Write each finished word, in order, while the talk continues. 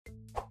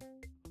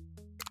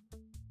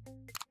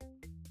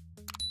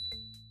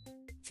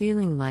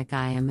feeling like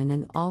I am in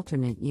an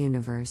alternate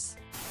universe.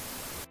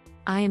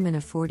 I am in a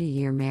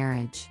 40-year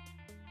marriage.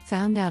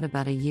 Found out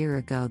about a year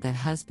ago that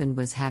husband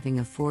was having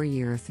a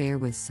 4-year affair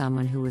with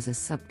someone who was a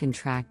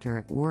subcontractor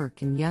at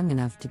work and young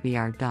enough to be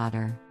our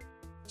daughter.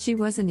 She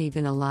wasn't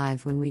even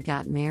alive when we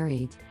got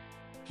married.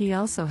 He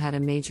also had a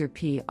major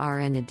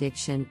PRN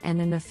addiction and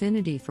an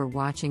affinity for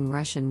watching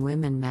Russian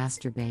women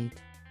masturbate.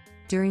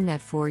 During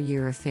that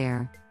 4-year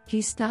affair,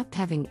 he stopped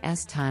having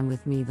time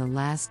with me the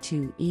last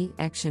 2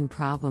 action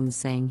problems,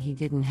 saying he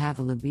didn't have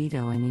a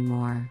libido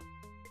anymore.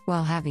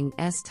 While having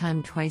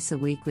time twice a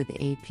week with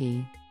AP.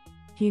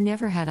 He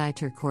never had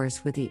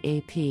intercourse with the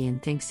AP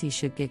and thinks he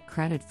should get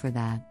credit for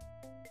that.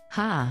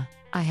 I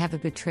have a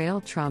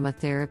betrayal trauma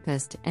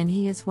therapist, and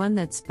he is one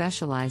that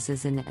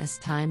specializes in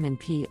time and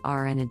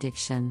PRN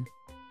addiction.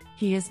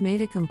 He has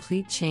made a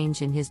complete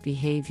change in his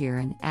behavior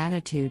and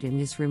attitude and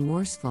is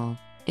remorseful,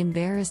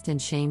 embarrassed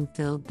and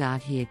shame-filled.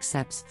 He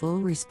accepts full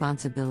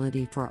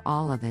responsibility for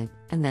all of it,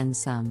 and then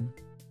some.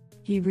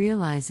 He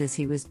realizes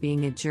he was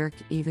being a jerk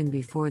even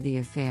before the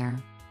affair.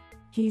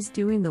 He's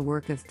doing the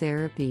work of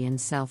therapy and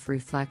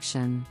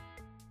self-reflection.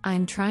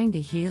 I'm trying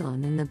to heal,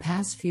 and in the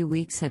past few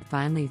weeks had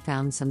finally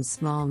found some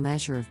small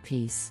measure of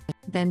peace.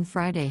 Then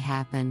Friday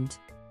happened.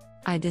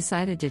 I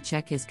decided to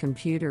check his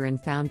computer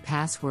and found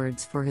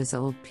passwords for his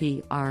old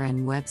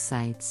PRN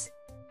websites.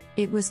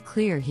 It was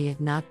clear he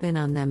had not been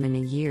on them in a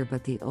year,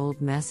 but the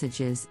old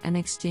messages and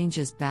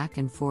exchanges back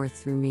and forth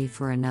threw me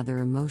for another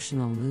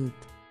emotional loop.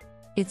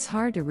 It's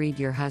hard to read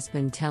your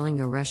husband telling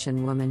a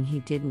Russian woman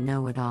he didn't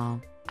know at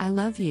all, "I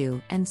love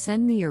you, and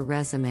send me your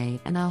resume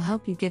and I'll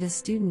help you get a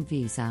student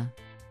visa."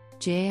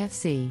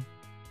 JFC.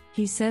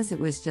 He says it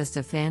was just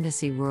a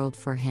fantasy world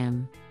for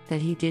him,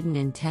 that he didn't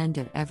intend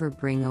to ever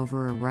bring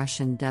over a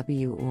Russian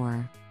W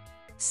or.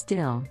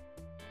 Still.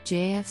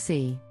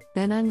 JFC.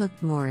 Then I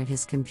looked more at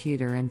his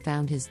computer and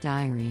found his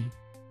diary.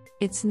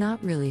 It's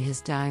not really his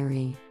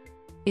diary.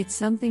 It's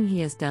something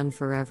he has done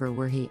forever,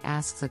 where he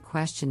asks a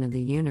question of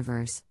the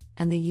universe,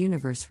 and the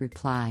universe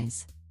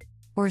replies.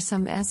 Or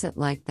some essay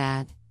like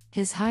that,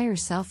 his higher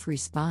self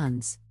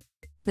responds.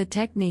 The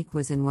technique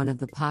was in one of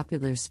the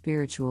popular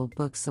spiritual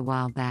books a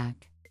while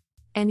back.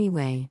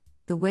 Anyway,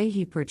 the way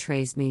he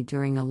portrays me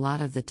during a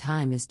lot of the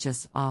time is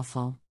just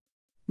awful.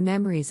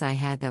 Memories I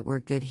had that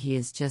were good, he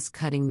is just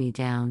cutting me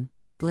down,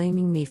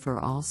 blaming me for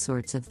all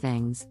sorts of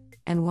things,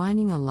 and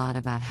whining a lot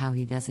about how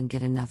he doesn't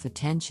get enough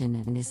attention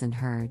and isn't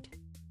heard.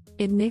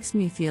 It makes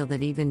me feel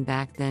that even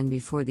back then,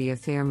 before the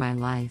affair, my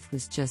life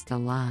was just a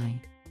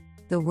lie.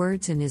 The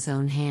words in his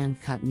own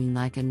hand cut me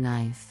like a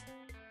knife.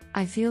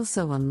 I feel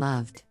so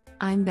unloved.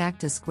 I'm back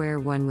to square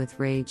one with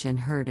rage and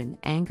hurt and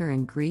anger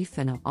and grief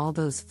and all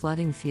those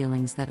flooding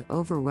feelings that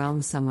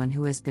overwhelm someone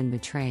who has been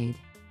betrayed.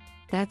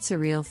 That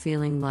surreal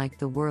feeling like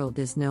the world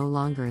is no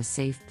longer a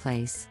safe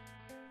place.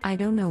 I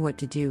don't know what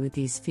to do with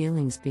these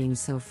feelings being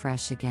so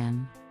fresh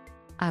again.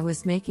 I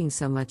was making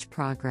so much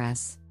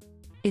progress.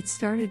 It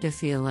started to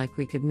feel like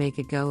we could make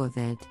a go of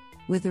it,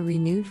 with a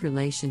renewed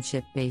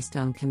relationship based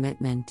on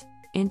commitment,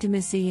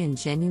 intimacy and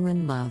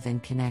genuine love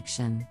and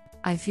connection.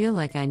 I feel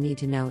like I need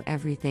to know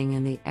everything,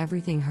 and the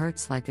everything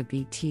hurts like a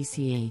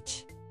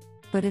BTCH.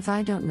 But if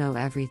I don't know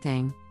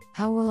everything,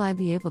 how will I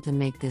be able to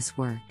make this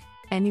work?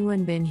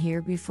 Anyone been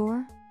here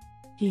before?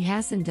 He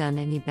hasn't done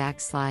any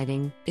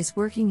backsliding, is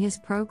working his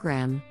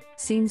program,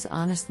 seems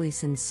honestly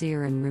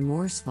sincere and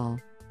remorseful,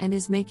 and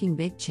is making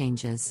big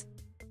changes.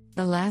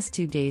 The last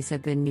 2 days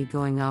have been me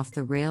going off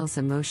the rails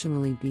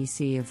emotionally,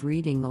 BC of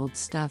reading old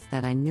stuff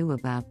that I knew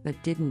about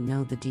but didn't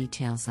know the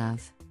details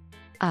of.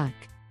 Ugh.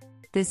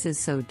 This is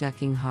so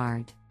ducking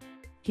hard.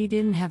 He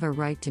didn't have a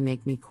right to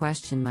make me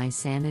question my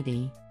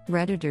sanity.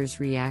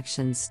 Redditor's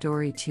reactions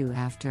story 2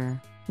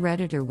 after.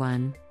 Redditor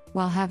 1,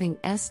 while having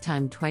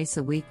time twice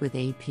a week with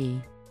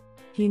AP.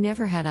 He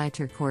never had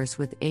intercourse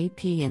with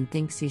AP and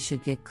thinks he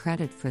should get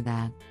credit for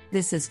that.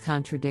 This is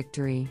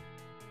contradictory.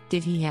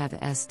 Did he have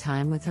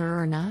time with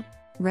her or not?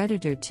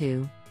 Redditor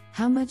 2,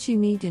 how much you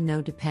need to know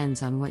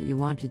depends on what you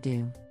want to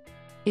do.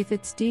 If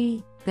it's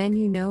D, then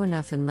you know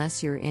enough.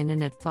 Unless you're in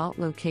an at-fault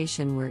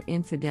location where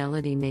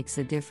infidelity makes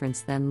a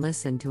difference, then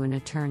listen to an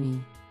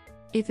attorney.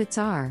 If it's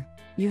R,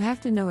 you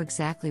have to know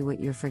exactly what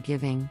you're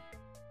forgiving.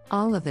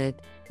 All of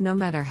it, no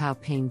matter how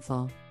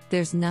painful.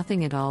 There's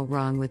nothing at all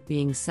wrong with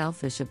being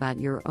selfish about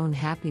your own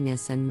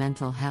happiness and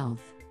mental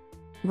health.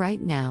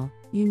 Right now,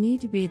 you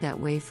need to be that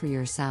way for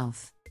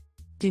yourself.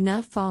 Do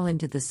not fall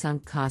into the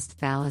sunk cost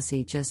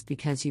fallacy. Just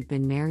because you've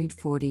been married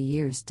 40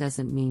 years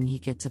doesn't mean he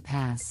gets a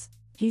pass.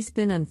 He's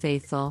been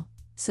unfaithful,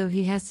 so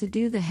he has to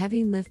do the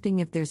heavy lifting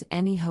if there's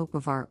any hope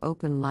of our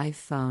open life,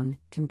 phone,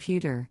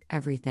 computer,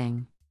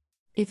 everything.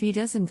 If he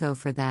doesn't go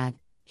for that,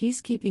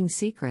 he's keeping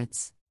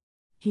secrets.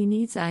 He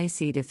needs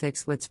IC to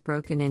fix what's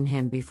broken in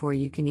him before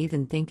you can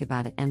even think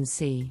about it.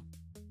 MC.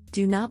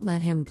 Do not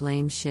let him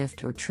blame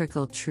shift or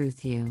trickle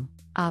truth you.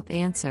 Op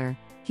answer,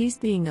 he's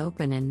being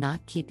open and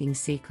not keeping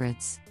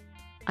secrets.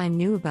 I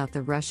knew about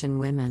the Russian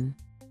women.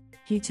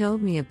 He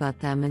told me about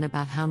them and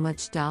about how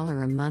much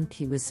dollar a month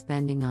he was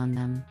spending on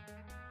them.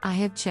 I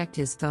have checked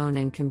his phone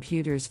and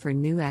computers for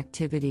new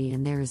activity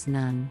and there is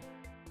none.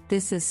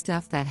 This is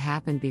stuff that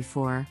happened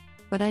before,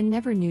 but I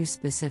never knew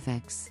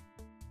specifics.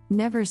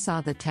 Never saw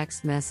the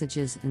text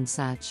messages and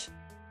such.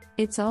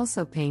 It's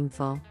also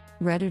painful.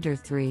 Redditor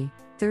 3,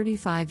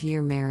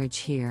 35-year marriage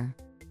here.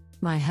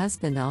 My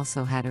husband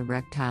also had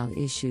erectile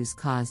issues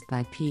caused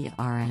by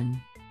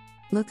PRN.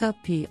 Look up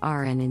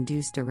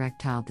PRN-induced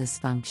erectile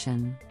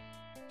dysfunction.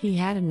 He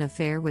had an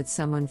affair with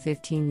someone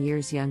 15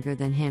 years younger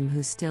than him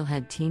who still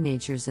had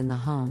teenagers in the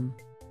home.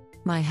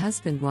 My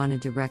husband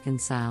wanted to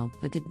reconcile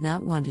but did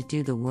not want to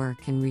do the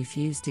work and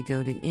refused to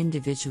go to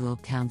individual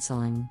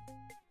counseling.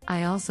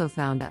 I also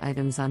found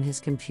items on his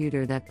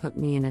computer that put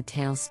me in a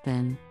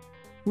tailspin.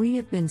 We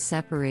have been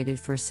separated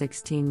for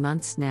 16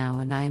 months now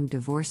and I am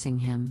divorcing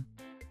him.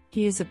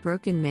 He is a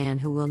broken man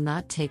who will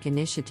not take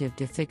initiative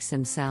to fix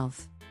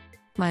himself.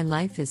 My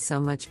life is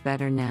so much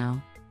better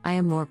now. I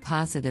am more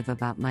positive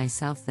about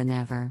myself than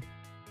ever.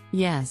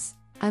 Yes,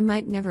 I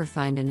might never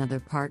find another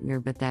partner,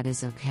 but that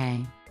is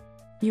okay.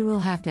 You will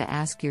have to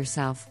ask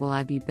yourself, will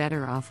I be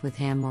better off with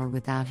him or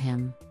without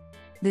him?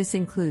 This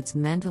includes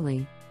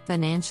mentally,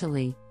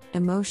 financially,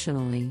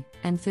 emotionally,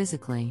 and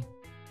physically.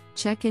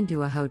 Check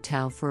into a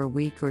hotel for a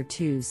week or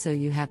two so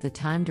you have the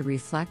time to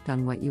reflect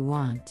on what you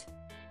want.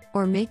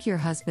 Or make your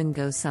husband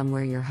go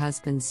somewhere your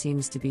husband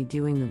seems to be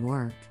doing the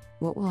work.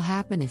 What will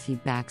happen if he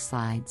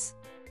backslides?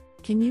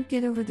 Can you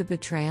get over the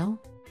betrayal?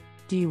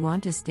 Do you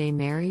want to stay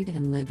married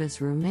and live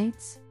as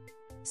roommates?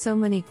 So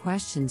many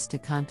questions to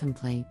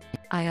contemplate.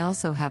 I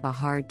also have a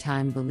hard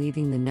time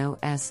believing the no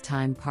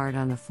time part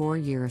on a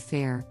 4-year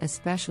affair,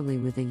 especially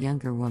with a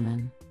younger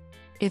woman.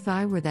 If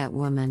I were that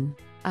woman,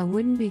 I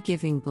wouldn't be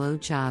giving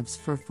blowjobs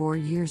for 4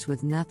 years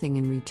with nothing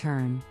in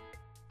return.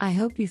 I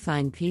hope you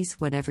find peace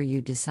whatever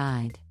you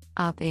decide.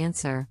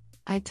 Answer: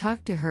 I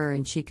talked to her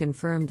and she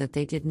confirmed that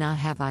they did not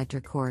have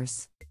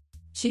intercourse.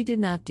 She did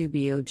not do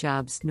BO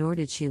jobs nor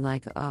did she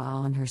like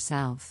on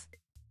herself.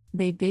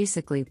 They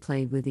basically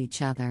played with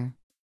each other.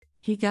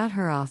 He got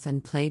her off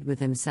and played with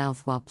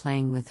himself while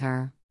playing with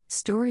her.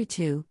 Story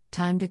 2,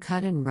 time to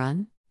cut and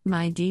run?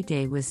 My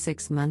D-Day was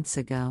 6 months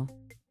ago.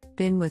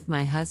 Been with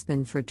my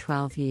husband for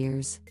 12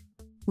 years.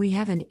 We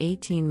have an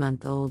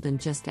 18-month-old and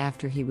just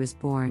after he was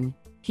born,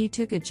 he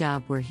took a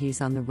job where he's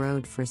on the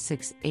road for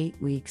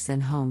 6-8 weeks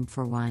and home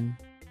for 1.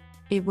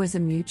 It was a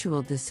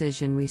mutual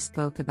decision we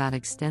spoke about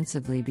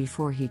extensively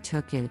before he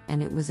took it,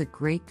 and it was a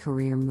great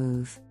career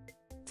move.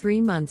 3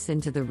 months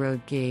into the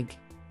road gig,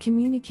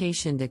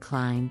 communication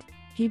declined.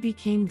 He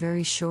became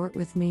very short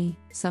with me,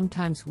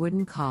 sometimes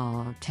wouldn't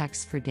call or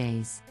text for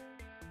days.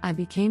 I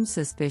became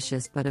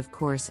suspicious, but of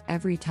course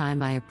every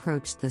time I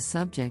approached the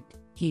subject,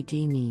 he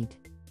denied.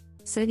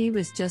 Said he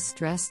was just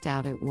stressed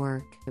out at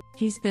work.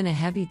 He's been a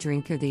heavy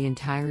drinker the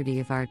entirety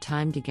of our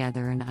time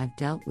together, and I've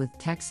dealt with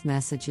text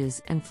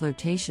messages and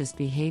flirtatious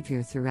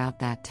behavior throughout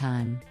that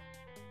time.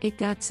 It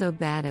got so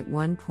bad at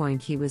one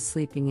point he was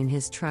sleeping in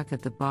his truck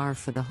at the bar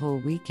for the whole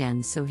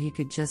weekend so he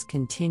could just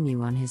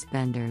continue on his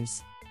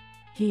benders.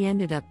 He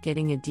ended up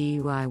getting a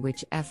DUI,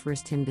 which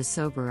forced him to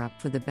sober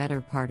up for the better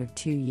part of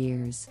 2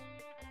 years.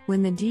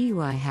 When the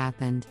DUI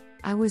happened,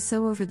 I was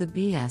so over the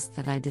BS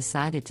that I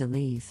decided to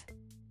leave.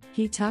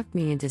 He talked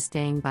me into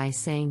staying by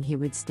saying he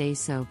would stay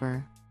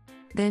sober.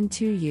 Then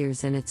 2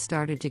 years and it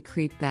started to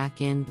creep back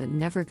in, but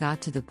never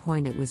got to the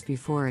point it was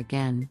before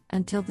again,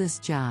 until this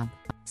job.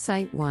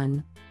 Site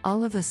 1,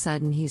 all of a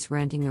sudden he's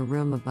renting a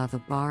room above a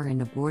bar in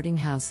a boarding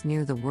house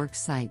near the work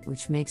site,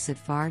 which makes it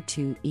far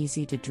too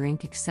easy to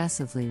drink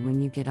excessively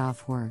when you get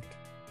off work.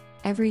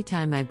 Every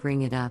time I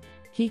bring it up,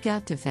 he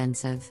got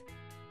defensive.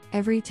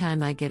 Every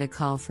time I get a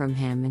call from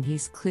him and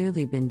he's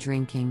clearly been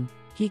drinking,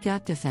 he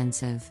got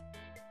defensive.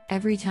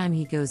 Every time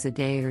he goes a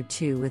day or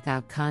two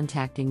without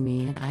contacting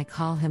me and I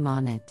call him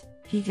on it,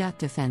 he got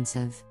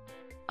defensive.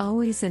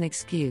 Always an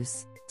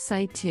excuse.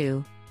 Site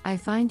 2, I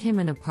find him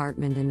an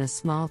apartment in a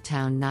small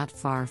town not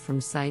far from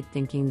site,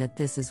 thinking that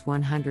this is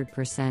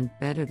 100%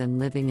 better than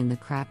living in the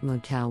crap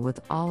motel with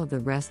all of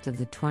the rest of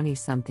the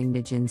 20-something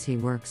midgets he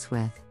works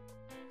with.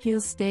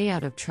 He'll stay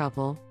out of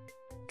trouble.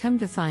 Come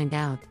to find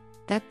out,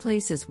 that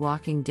place is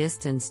walking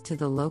distance to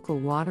the local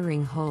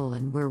watering hole,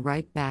 and we're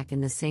right back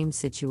in the same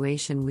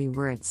situation we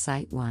were at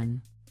Site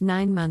 1.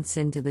 9 months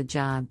into the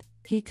job,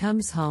 he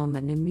comes home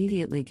and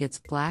immediately gets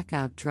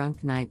blackout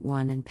drunk night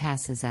 1 and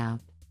passes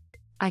out.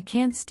 I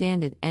can't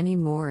stand it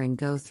anymore and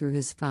go through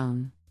his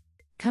phone.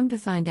 Come to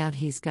find out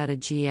he's got a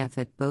GF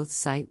at both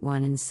Site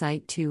 1 and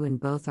Site 2, and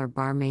both are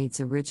barmaids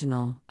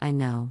original, I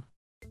know.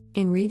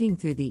 In reading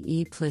through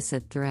the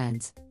implicit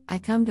threads, I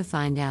come to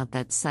find out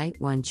that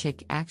Site 1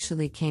 chick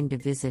actually came to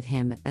visit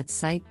him at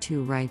Site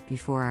 2 right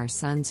before our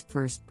son's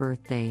first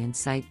birthday, and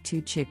Site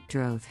 2 chick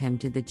drove him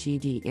to the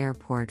GD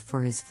airport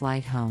for his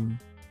flight home.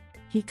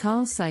 He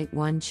calls Site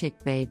 1 chick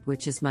Babe,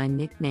 which is my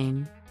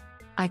nickname.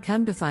 I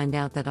come to find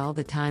out that all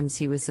the times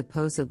he was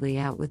supposedly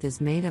out with his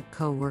made-up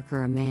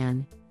coworker, a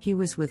man, he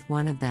was with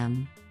one of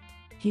them.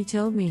 He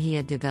told me he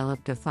had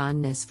developed a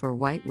fondness for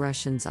White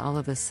Russians all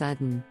of a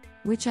sudden,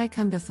 which I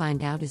come to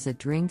find out is a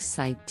drink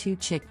Site 2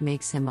 chick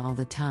makes him all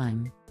the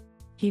time.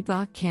 He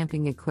bought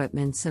camping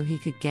equipment so he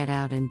could get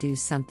out and do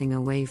something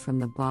away from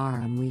the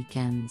bar on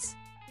weekends.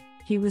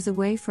 He was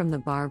away from the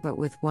bar but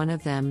with one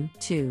of them,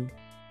 too.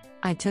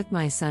 I took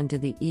my son to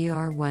the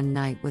ER one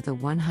night with a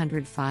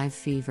 105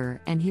 fever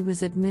and he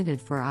was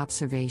admitted for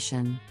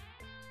observation.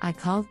 I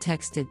called,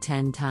 texted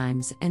 10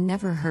 times and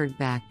never heard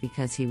back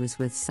because he was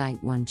with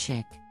one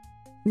chick.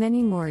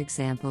 Many more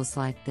examples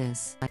like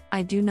this.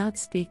 I do not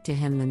speak to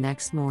him the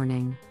next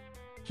morning.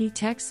 He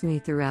texts me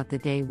throughout the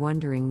day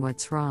wondering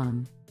what's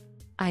wrong.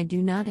 I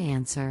do not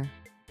answer.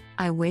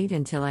 I wait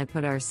until I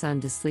put our son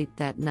to sleep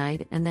that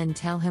night and then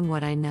tell him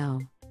what I know.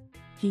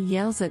 He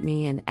yells at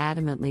me and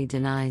adamantly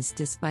denies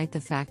despite the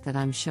fact that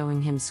I'm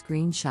showing him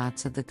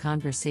screenshots of the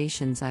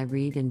conversations I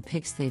read and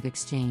pics they've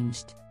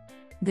exchanged.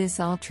 This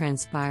all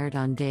transpired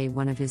on day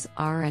 1 of his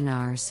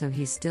R&R, so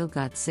he's still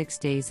got 6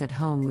 days at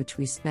home which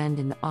we spend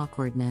in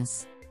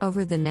awkwardness.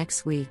 Over the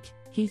next week,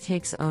 he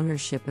takes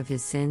ownership of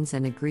his sins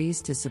and agrees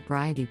to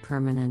sobriety,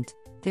 permanent,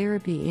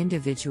 therapy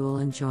individual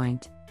and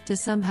joint, to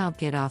somehow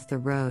get off the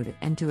road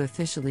and to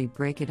officially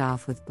break it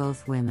off with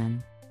both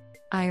women.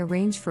 I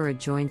arrange for a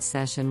joint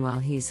session while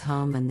he's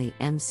home and the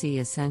MC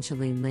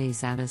essentially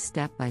lays out a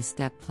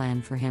step-by-step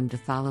plan for him to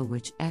follow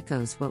which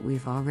echoes what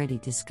we've already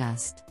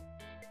discussed.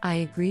 I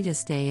agree to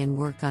stay and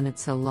work on it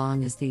so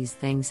long as these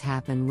things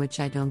happen, which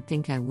I don't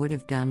think I would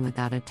have done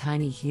without a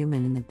tiny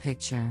human in the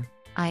picture.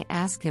 I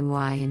ask him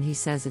why and he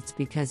says it's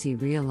because he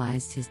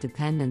realized his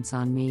dependence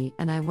on me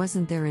and I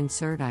wasn't there.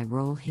 Insert eye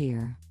roll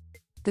here.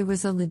 There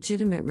was a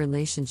legitimate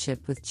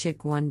relationship with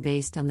chick 1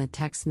 based on the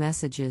text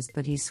messages,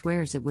 but he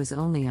swears it was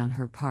only on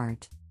her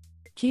part.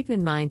 Keep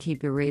in mind he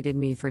berated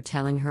me for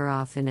telling her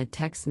off in a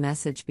text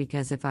message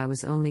because if I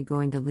was only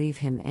going to leave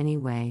him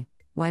anyway,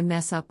 why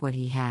mess up what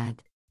he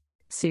had?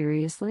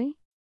 Seriously?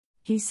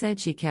 He said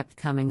she kept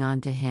coming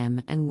on to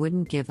him and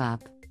wouldn't give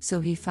up,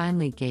 so he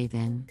finally gave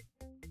in.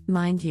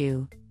 Mind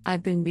you,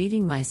 I've been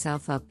beating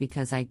myself up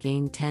because I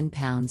gained 10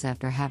 pounds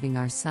after having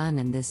our son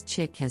and this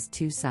chick has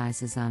 2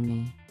 sizes on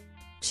me.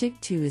 Chick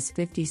 2 is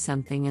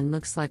 50-something and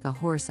looks like a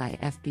horse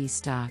IFB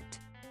stocked.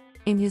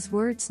 In his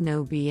words,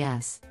 no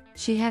BS,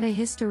 she had a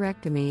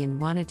hysterectomy and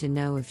wanted to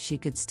know if she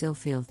could still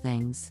feel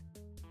things.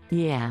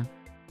 Yeah.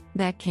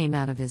 That came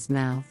out of his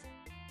mouth.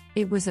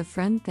 It was a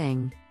friend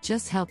thing,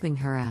 just helping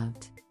her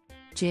out.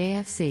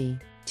 JFC,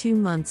 2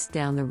 months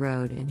down the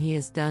road and he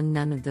has done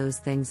none of those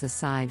things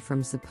aside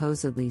from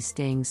supposedly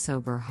staying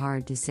sober.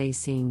 Hard to say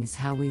seeing as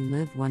how we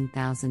live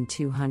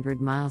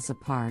 1,200 miles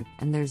apart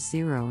and there's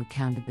zero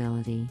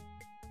accountability.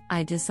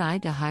 I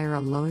decide to hire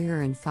a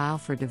lawyer and file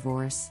for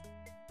divorce.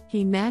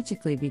 He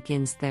magically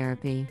begins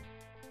therapy.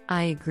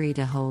 I agree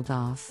to hold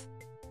off.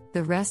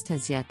 The rest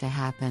has yet to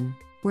happen.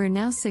 We're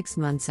now 6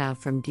 months out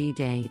from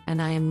D-Day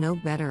and I am no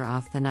better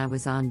off than I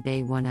was on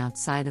day 1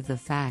 outside of the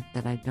fact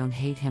that I don't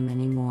hate him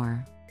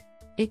anymore.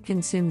 It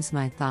consumes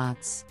my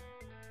thoughts.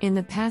 In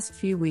the past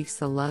few weeks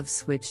the love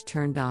switch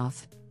turned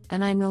off,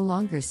 and I no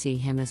longer see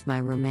him as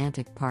my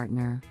romantic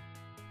partner.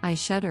 I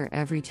shudder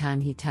every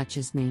time he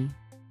touches me.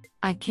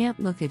 I can't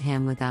look at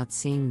him without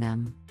seeing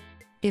them.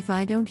 If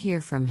I don't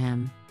hear from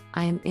him,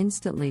 I am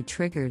instantly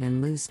triggered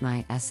and lose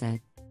my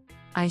asset.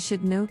 I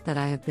should note that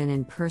I have been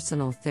in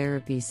personal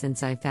therapy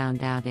since I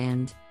found out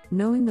and,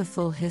 knowing the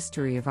full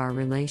history of our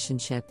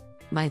relationship,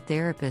 my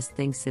therapist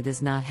thinks it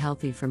is not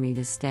healthy for me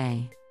to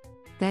stay.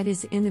 That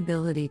his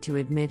inability to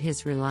admit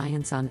his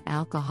reliance on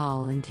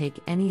alcohol and take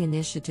any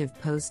initiative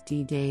post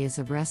D-Day is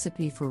a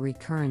recipe for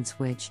recurrence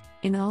which,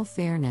 in all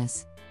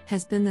fairness,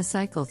 has been the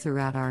cycle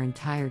throughout our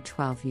entire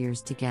 12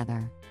 years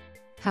together.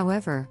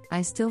 However,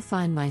 I still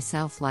find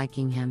myself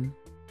liking him.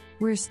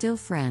 We're still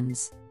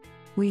friends.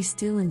 We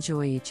still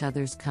enjoy each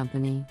other's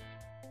company.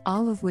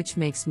 All of which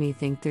makes me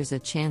think there's a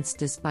chance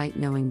despite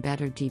knowing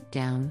better deep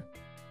down.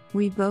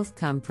 We both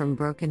come from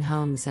broken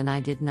homes and I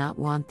did not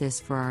want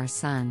this for our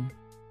son.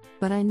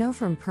 But I know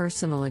from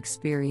personal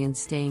experience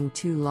staying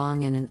too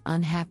long in an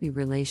unhappy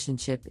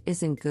relationship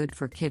isn't good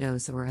for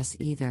kiddos or us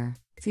either.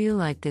 Feel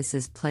like this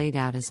is played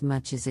out as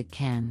much as it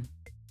can.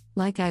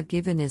 Like I've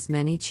given as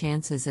many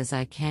chances as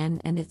I can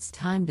and it's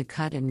time to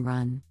cut and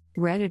run.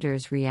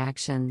 Redditors'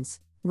 reactions.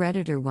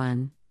 Redditor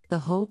 1, the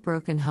whole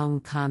broken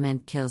home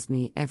comment kills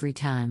me every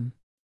time.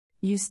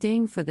 You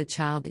staying for the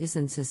child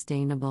isn't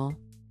sustainable.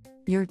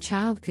 Your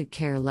child could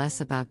care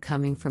less about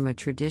coming from a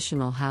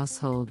traditional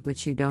household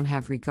which you don't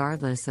have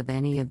regardless of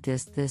any of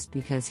this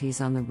because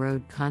he's on the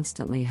road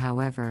constantly.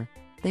 However,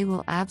 they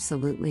will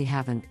absolutely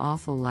have an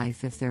awful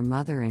life if their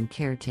mother and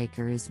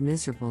caretaker is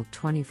miserable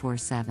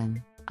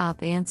 24/7.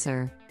 Op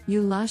answer,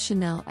 you La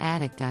Chanel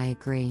addict. I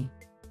agree.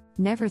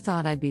 Never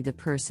thought I'd be the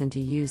person to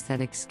use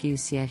that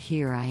excuse, yet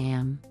here I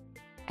am.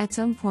 At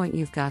some point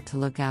you've got to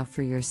look out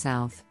for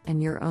yourself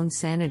and your own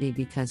sanity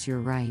because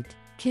you're right.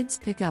 Kids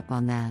pick up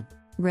on that.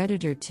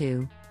 Redditor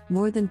 2,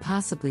 more than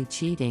possibly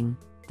cheating,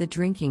 the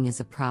drinking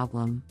is a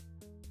problem.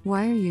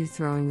 Why are you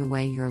throwing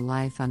away your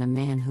life on a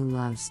man who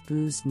loves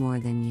booze more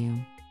than you?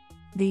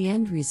 The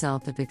end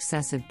result of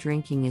excessive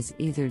drinking is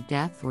either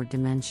death or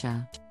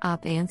dementia.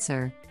 Op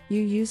answer: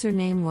 you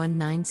username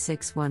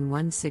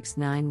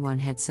 1961169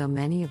 had so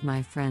many of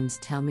my friends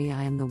tell me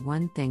I am the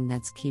one thing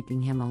that's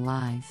keeping him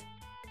alive.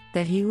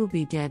 That he will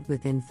be dead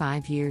within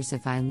 5 years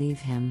if I leave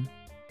him.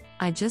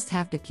 I just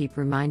have to keep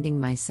reminding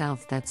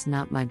myself that's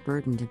not my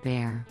burden to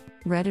bear.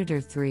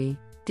 Redditor 3: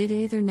 did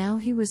either now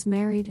he was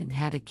married and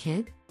had a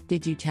kid?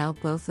 Did you tell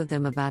both of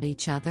them about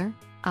each other?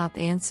 Op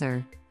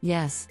answer: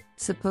 yes,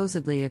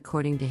 supposedly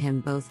according to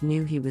him both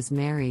knew he was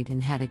married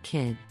and had a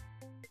kid.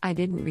 I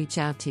didn't reach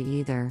out to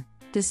either,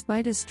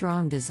 despite a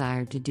strong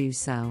desire to do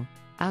so,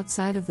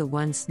 outside of the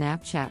one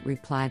Snapchat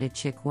reply to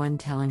chick 1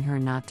 telling her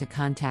not to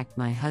contact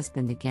my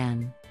husband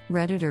again.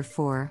 Redditor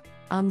 4: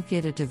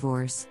 get a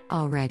divorce,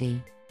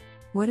 already.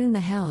 What in the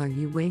hell are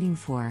you waiting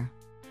for?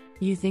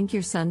 You think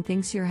your son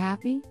thinks you're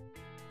happy?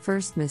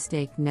 First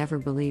mistake: never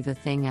believe a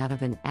thing out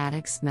of an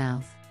addict's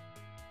mouth.